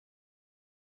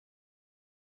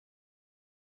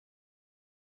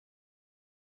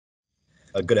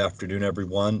Good afternoon,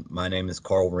 everyone. My name is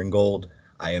Carl Ringgold.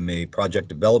 I am a project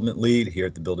development lead here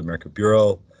at the Build America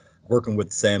Bureau, working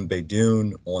with Sam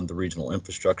Baydoun on the Regional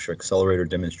Infrastructure Accelerator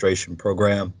Demonstration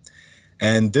Program.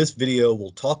 And this video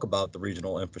will talk about the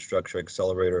Regional Infrastructure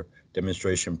Accelerator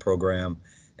Demonstration Program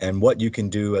and what you can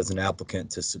do as an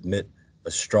applicant to submit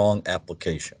a strong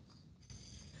application.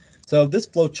 So this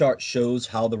flowchart shows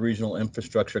how the Regional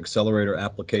Infrastructure Accelerator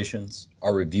applications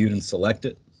are reviewed and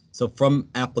selected. So from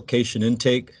application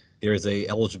intake, there is a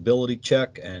eligibility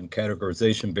check and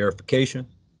categorization verification.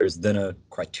 There's then a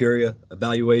criteria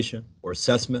evaluation or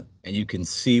assessment, and you can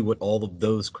see what all of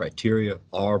those criteria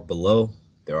are below.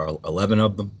 There are 11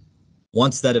 of them.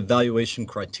 Once that evaluation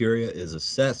criteria is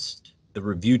assessed, the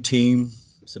review team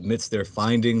submits their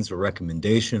findings or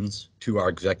recommendations to our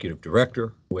executive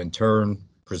director, who in turn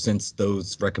presents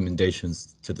those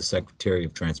recommendations to the Secretary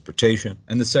of Transportation,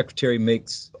 and the Secretary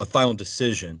makes a final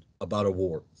decision about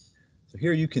award. So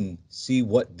here you can see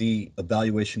what the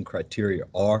evaluation criteria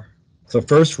are. So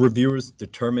first, reviewers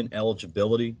determine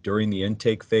eligibility during the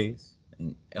intake phase,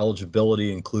 and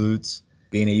eligibility includes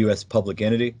being a U.S. public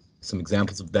entity. Some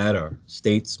examples of that are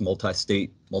states,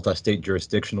 multi-state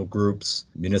jurisdictional groups,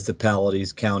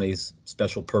 municipalities, counties,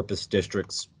 special purpose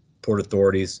districts, port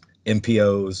authorities,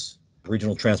 MPOs,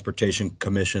 regional transportation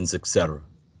commissions, etc.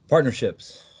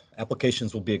 Partnerships.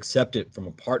 Applications will be accepted from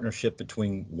a partnership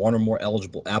between one or more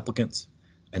eligible applicants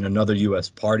and another U.S.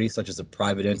 party, such as a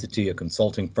private entity, a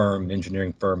consulting firm, an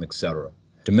engineering firm, etc.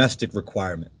 Domestic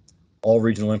requirement. All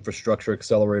Regional Infrastructure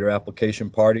Accelerator application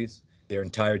parties, their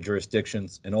entire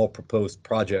jurisdictions, and all proposed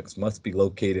projects must be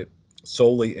located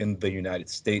solely in the United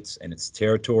States and its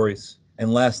territories.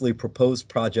 And lastly, proposed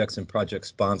projects and project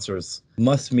sponsors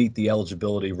must meet the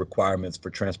eligibility requirements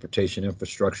for Transportation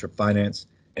Infrastructure Finance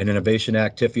and Innovation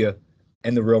Act, TIFIA,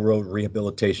 and the Railroad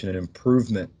Rehabilitation and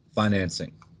Improvement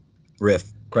Financing,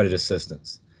 RIF, credit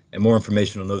assistance. And more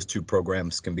information on those two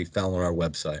programs can be found on our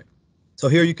website. So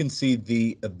here you can see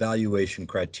the evaluation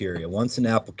criteria. Once an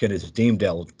applicant is deemed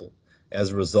eligible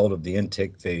as a result of the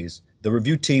intake phase, the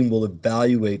review team will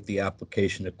evaluate the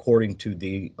application according to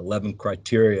the 11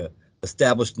 criteria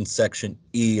established in Section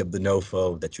E of the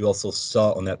NOFO that you also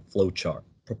saw on that flow chart.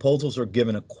 Proposals are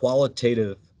given a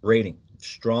qualitative rating,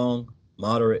 strong,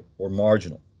 moderate, or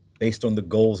marginal, based on the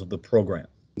goals of the program.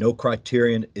 No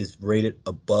criterion is rated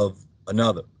above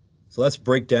another. So let's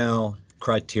break down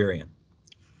criterion.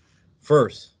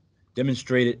 First,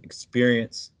 demonstrated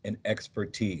experience and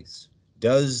expertise.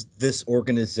 Does this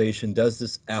organization, does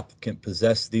this applicant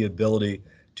possess the ability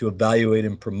to evaluate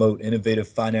and promote innovative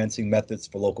financing methods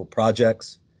for local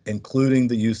projects, including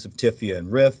the use of TIFIA and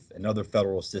RIF and other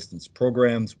federal assistance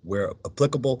programs where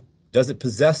applicable? Does it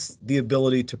possess the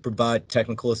ability to provide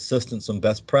technical assistance on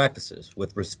best practices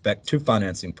with respect to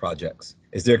financing projects?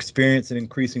 Is there experience in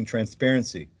increasing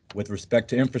transparency with respect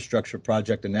to infrastructure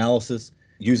project analysis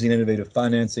using innovative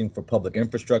financing for public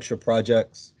infrastructure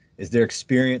projects? Is there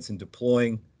experience in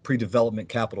deploying pre-development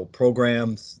capital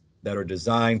programs that are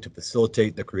designed to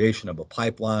facilitate the creation of a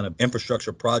pipeline of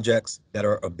infrastructure projects that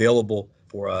are available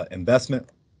for investment?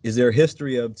 Is there a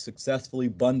history of successfully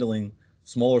bundling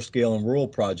smaller scale and rural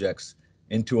projects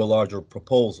into a larger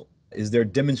proposal? Is there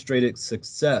demonstrated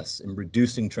success in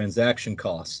reducing transaction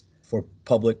costs for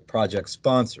public project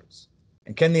sponsors?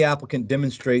 And can the applicant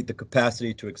demonstrate the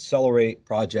capacity to accelerate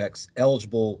projects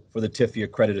eligible for the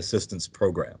TIFIA Credit Assistance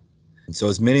Program? And so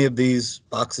as many of these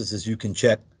boxes as you can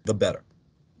check, the better.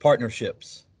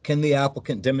 Partnerships. Can the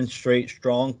applicant demonstrate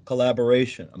strong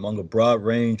collaboration among a broad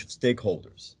range of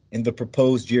stakeholders in the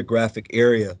proposed geographic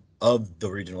area of the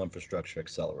Regional Infrastructure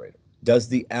Accelerator? Does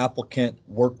the applicant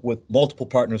work with multiple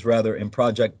partners in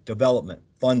project development,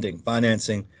 funding,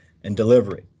 financing, and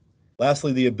delivery?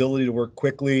 Lastly, the ability to work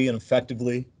quickly and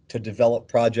effectively to develop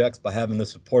projects by having the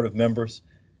support of members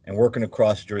and working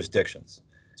across jurisdictions.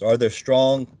 So are there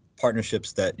strong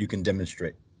partnerships that you can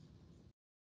demonstrate?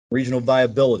 Regional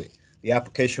viability. The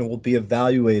application will be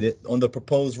evaluated on the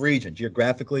proposed region,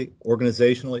 geographically,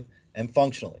 organizationally, and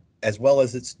functionally, as well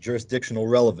as its jurisdictional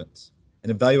relevance.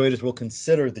 And evaluators will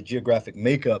consider the geographic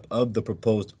makeup of the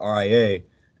proposed RIA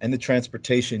and the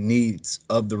transportation needs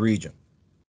of the region.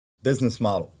 Business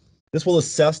model. This will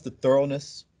assess the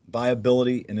thoroughness,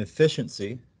 viability, and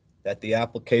efficiency that the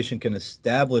application can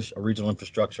establish a regional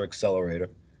infrastructure accelerator,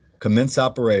 commence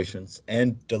operations,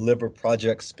 and deliver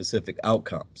project-specific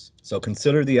outcomes. So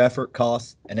consider the effort,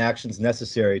 costs, and actions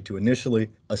necessary to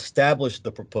initially establish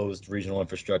the proposed regional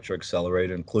infrastructure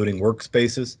accelerator, including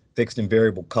workspaces, fixed and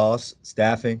variable costs,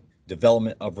 staffing,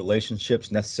 development of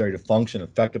relationships necessary to function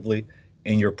effectively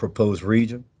in your proposed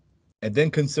region. And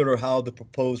then consider how the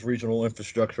proposed regional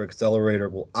infrastructure accelerator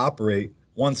will operate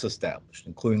once established,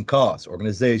 including cost,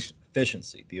 organization,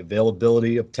 efficiency, the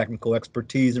availability of technical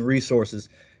expertise and resources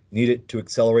needed to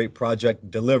accelerate project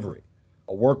delivery,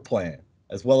 a work plan,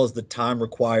 as well as the time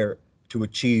required to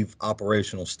achieve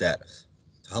operational status.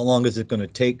 How long is it going to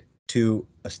take to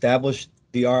establish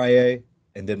the RIA?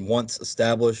 And then once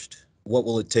established, what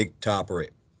will it take to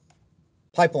operate?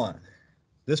 Pipeline.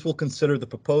 This will consider the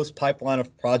proposed pipeline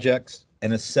of projects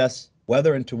and assess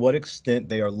whether and to what extent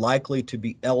they are likely to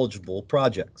be eligible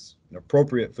projects and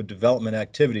appropriate for development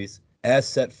activities as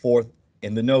set forth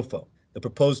in the NOFO. The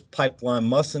proposed pipeline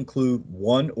must include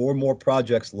one or more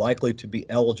projects likely to be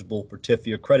eligible for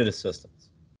TIFIA credit assistance.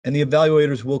 And the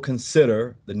evaluators will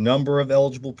consider the number of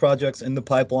eligible projects in the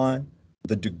pipeline,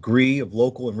 the degree of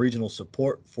local and regional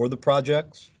support for the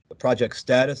projects, the project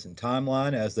status and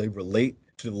timeline as they relate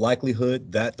to the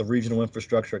likelihood that the Regional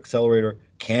Infrastructure Accelerator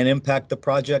can impact the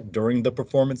project during the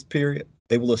performance period.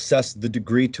 They will assess the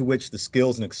degree to which the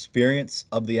skills and experience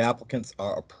of the applicants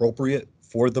are appropriate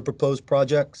for the proposed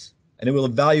projects, and it will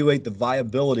evaluate the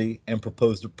viability and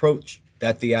proposed approach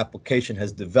that the application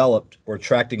has developed for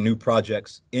attracting new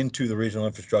projects into the Regional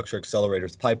Infrastructure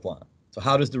Accelerator's pipeline. So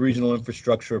how does the Regional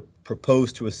Infrastructure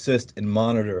propose to assist and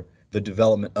monitor the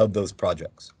development of those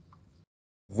projects?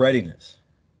 Readiness.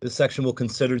 This section will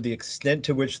consider the extent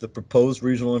to which the proposed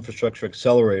Regional Infrastructure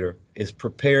Accelerator is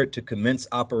prepared to commence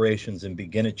operations and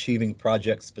begin achieving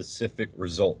project-specific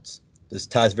results. This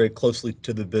ties very closely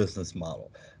to the business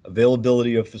model,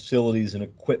 availability of facilities and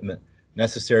equipment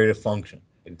necessary to function,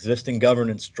 existing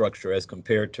governance structure as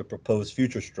compared to proposed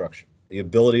future structure, the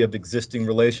ability of existing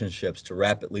relationships to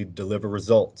rapidly deliver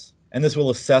results. And this will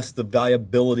assess the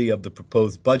viability of the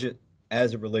proposed budget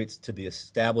as it relates to the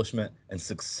establishment and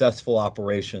successful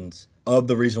operations of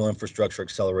the Regional Infrastructure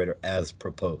Accelerator as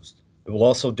proposed. It will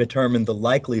also determine the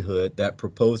likelihood that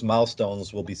proposed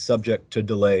milestones will be subject to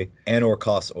delay and/or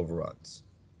cost overruns.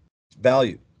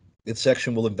 Value. This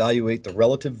section will evaluate the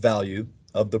relative value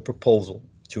of the proposal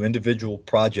to individual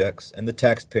projects and the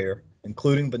taxpayer,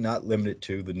 including but not limited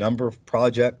to the number of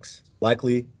projects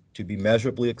likely to be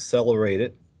measurably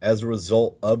accelerated as a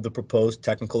result of the proposed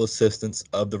technical assistance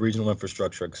of the Regional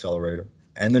Infrastructure Accelerator,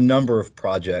 and the number of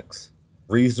projects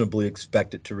reasonably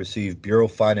expected to receive Bureau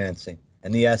financing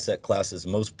and the asset classes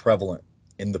most prevalent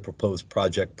in the proposed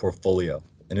project portfolio.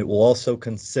 And it will also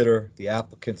consider the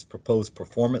applicant's proposed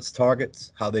performance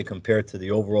targets, how they compare to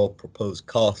the overall proposed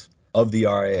cost of the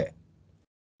RIA.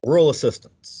 Rural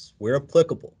assistance, where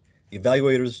applicable. The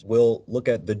evaluators will look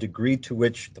at the degree to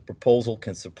which the proposal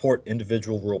can support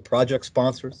individual rural project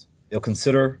sponsors. They'll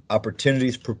consider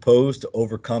opportunities proposed to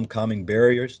overcome common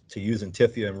barriers to using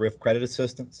TIFIA and RIF credit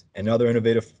assistance and other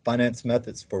innovative finance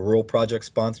methods for rural project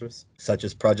sponsors, such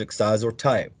as project size or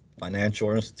type, financial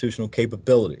or institutional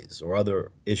capabilities, or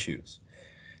other issues.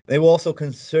 They will also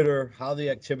consider how the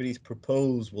activities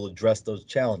proposed will address those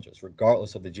challenges,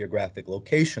 regardless of the geographic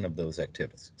location of those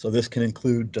activities. So this can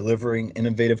include delivering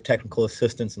innovative technical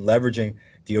assistance and leveraging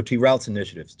DOT routes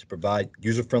initiatives to provide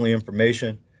user-friendly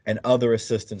information and other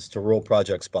assistance to rural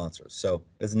project sponsors. So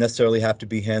it doesn't necessarily have to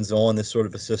be hands-on. This sort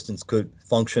of assistance could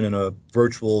function in a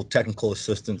virtual technical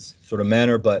assistance sort of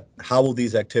manner, but how will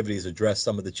these activities address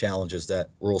some of the challenges that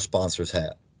rural sponsors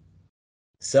have?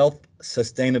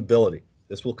 Self-sustainability.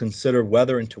 This will consider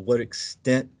whether and to what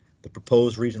extent the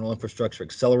proposed Regional Infrastructure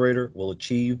Accelerator will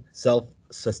achieve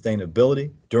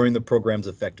self-sustainability during the program's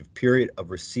effective period of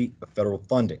receipt of federal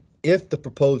funding. If the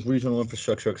proposed Regional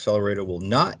Infrastructure Accelerator will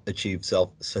not achieve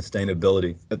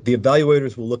self-sustainability, the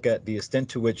evaluators will look at the extent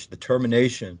to which the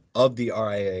termination of the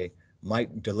RIA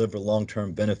might deliver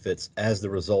long-term benefits as the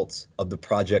results of the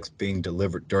projects being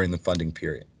delivered during the funding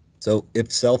period. So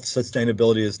if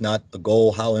self-sustainability is not the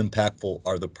goal, how impactful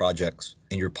are the projects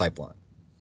in your pipeline?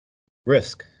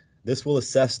 Risk. This will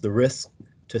assess the risk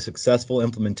to successful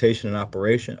implementation and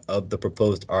operation of the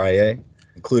proposed RIA,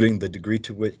 including the degree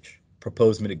to which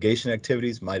proposed mitigation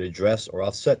activities might address or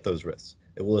offset those risks.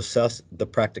 It will assess the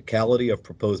practicality of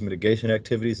proposed mitigation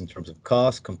activities in terms of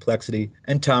cost, complexity,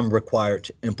 and time required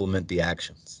to implement the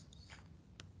actions.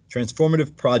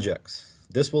 Transformative projects.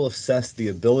 This will assess the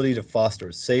ability to foster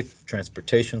a safe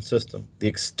transportation system, the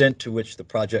extent to which the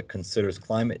project considers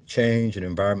climate change and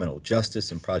environmental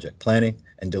justice in project planning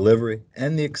and delivery,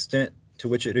 and the extent to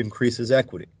which it increases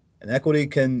equity. And equity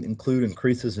can include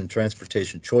increases in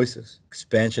transportation choices,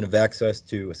 expansion of access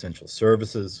to essential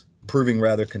services, improving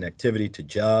connectivity to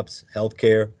jobs,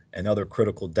 healthcare, and other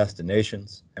critical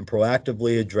destinations, and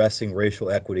proactively addressing racial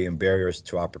equity and barriers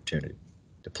to opportunity.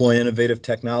 Deploy innovative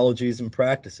technologies and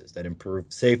practices that improve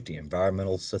safety,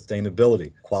 environmental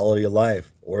sustainability, quality of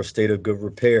life, or a state of good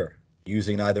repair.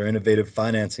 using either innovative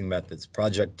financing methods,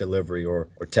 project delivery, or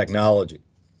technology.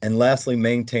 And lastly,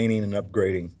 maintaining and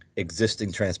upgrading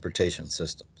existing transportation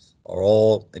systems are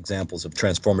all examples of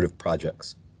transformative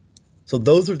projects. So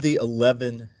those are the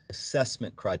 11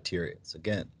 assessment criteria.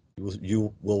 Again,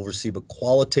 you will receive a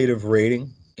qualitative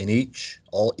rating in each,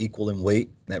 all equal in weight.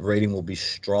 That rating will be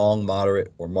strong,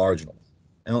 moderate, or marginal.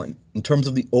 Now, in terms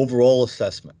of the overall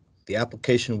assessment, the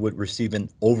application would receive an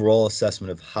overall assessment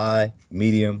of high,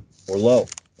 medium, or low.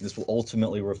 This will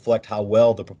ultimately reflect how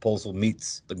well the proposal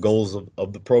meets the goals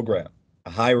of the program.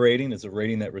 A high rating is a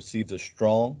rating that receives a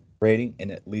strong rating in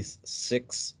at least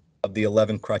 6 of the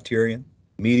 11 criterion.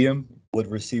 Medium would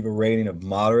receive a rating of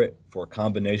moderate for a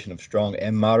combination of strong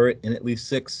and moderate in at least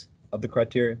 6 of the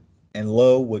criteria. And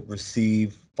low would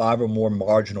receive 5 or more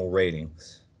marginal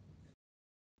ratings.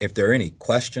 If there are any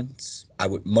questions, I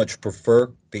would much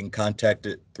prefer being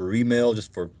contacted through email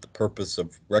just for the purpose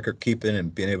of record keeping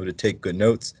and being able to take good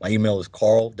notes. My email is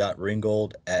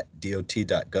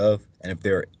carl.ringgold@dot.gov. And if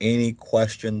there are any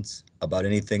questions about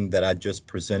anything that I just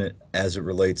presented as it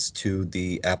relates to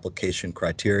the application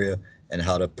criteria and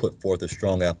how to put forth a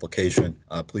strong application,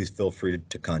 please feel free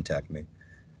to contact me.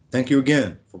 Thank you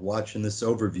again for watching this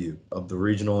overview of the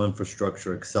Regional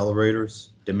Infrastructure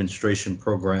Accelerators Demonstration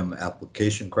Program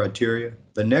Application Criteria.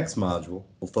 The next module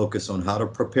will focus on how to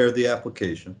prepare the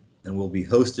application and will be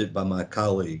hosted by my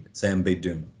colleague, Sam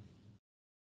Beydoun.